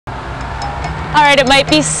All right, it might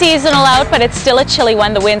be seasonal out, but it's still a chilly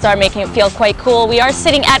one. The winds are making it feel quite cool. We are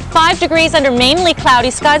sitting at 5 degrees under mainly cloudy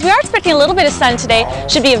skies. We are expecting a little bit of sun today.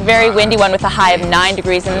 Should be a very windy one with a high of 9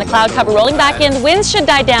 degrees. And the cloud cover rolling back in. The winds should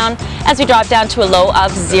die down as we drop down to a low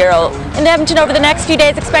of 0. In Edmonton over the next few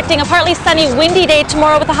days, expecting a partly sunny, windy day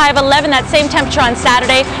tomorrow with a high of 11. That same temperature on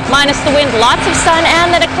Saturday, minus the wind, lots of sun,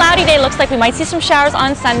 and then a cloudy day. Looks like we might see some showers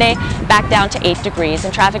on Sunday, back down to 8 degrees.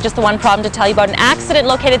 In traffic, just the one problem to tell you about: an accident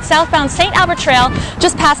located southbound St. Albert Trail,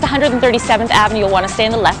 just past 137th Avenue. You'll want to stay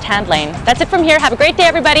in the left-hand lane. That's it from here. Have a great day,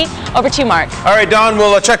 everybody. Over to you, Mark. All right, Don,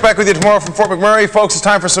 we'll check back with you tomorrow from Fort McMurray. Folks, it's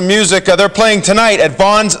time for some music. They're playing tonight at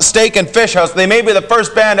Vaughn's Steak and Fish House. They may be the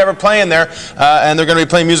first band ever playing there, and they're going to be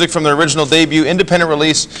playing music from their original debut independent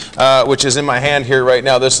release, which is in my hand here right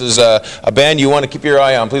now. This is a band you want to keep your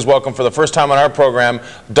eye on. Please welcome, for the first time on our program,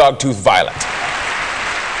 Dogtooth Violet.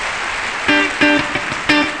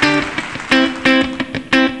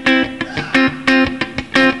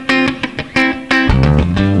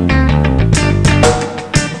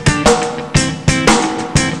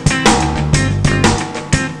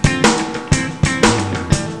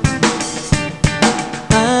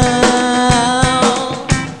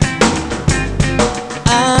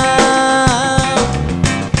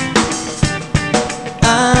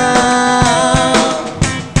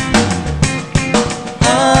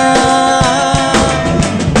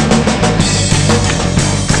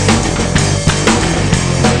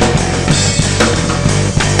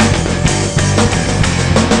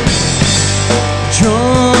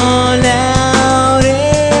 Drawn out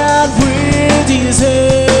and with his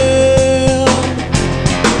hair,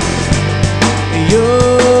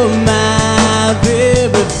 you're my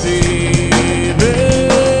baby, baby.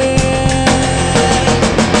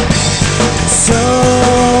 So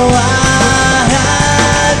I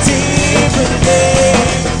deep in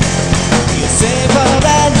you're safer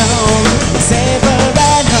at home, you're safer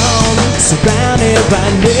at home, surrounded by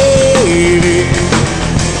navy.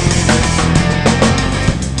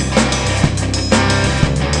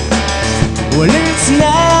 Well, it's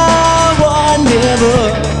now or never.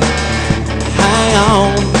 Hang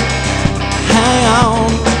on,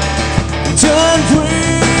 don't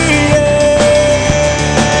breathe.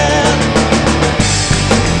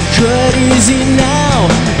 Cut easy now,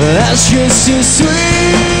 that's just a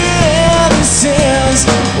sweet innocence.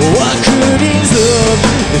 What good is love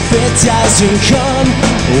if it doesn't come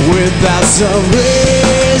without some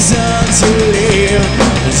reason to live?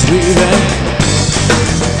 Let's leave it.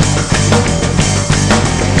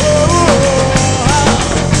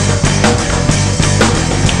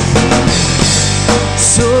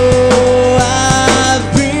 So I've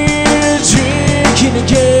been drinking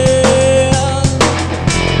again,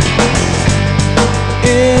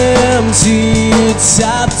 empty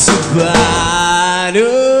top to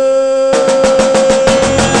bottom.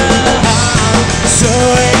 So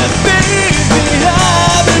you think that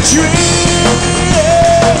I'm a dream,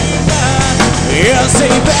 you're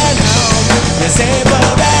safe at home, you're safer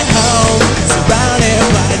at home, surrounded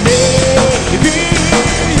by navy.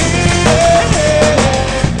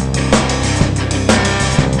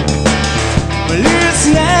 It's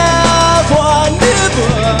now or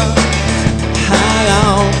never. Hang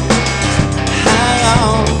on,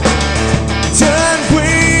 don't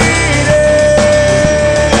quit it.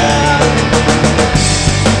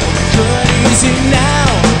 Good easy now,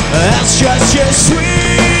 that's just your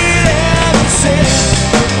sweet innocence.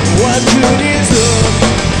 What good is love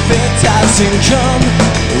if it doesn't come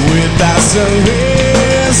without some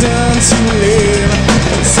reason to live?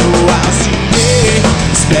 So I'll see it.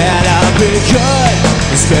 It's better be good,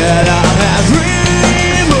 it's better have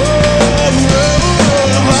remote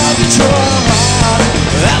of the drum.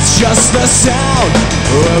 That's just the sound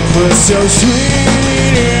of a so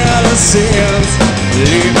sweet innocence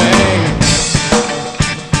leaving.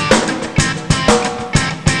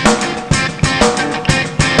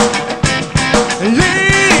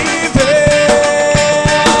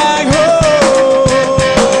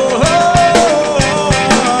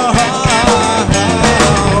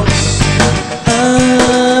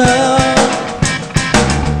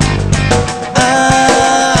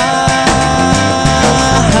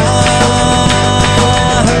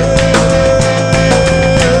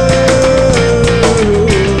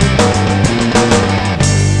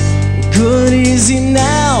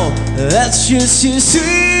 That's just your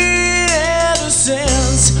sweet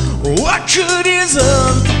innocence. What good is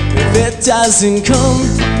love if it doesn't come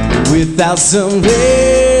without some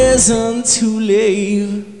reason to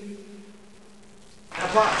leave?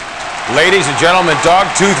 Ladies and gentlemen,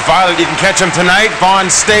 Dogtooth Violet. You can catch them tonight.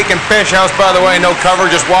 Vaughn's Steak and Fish House, by the way. No cover.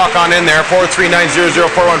 Just walk on in there.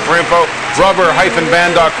 439-0041 for info.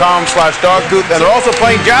 rubber-band.com/dogtooth. And they're also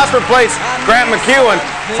playing Jasper Place, Grant McEwen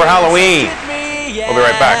for Halloween. We'll be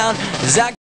right back.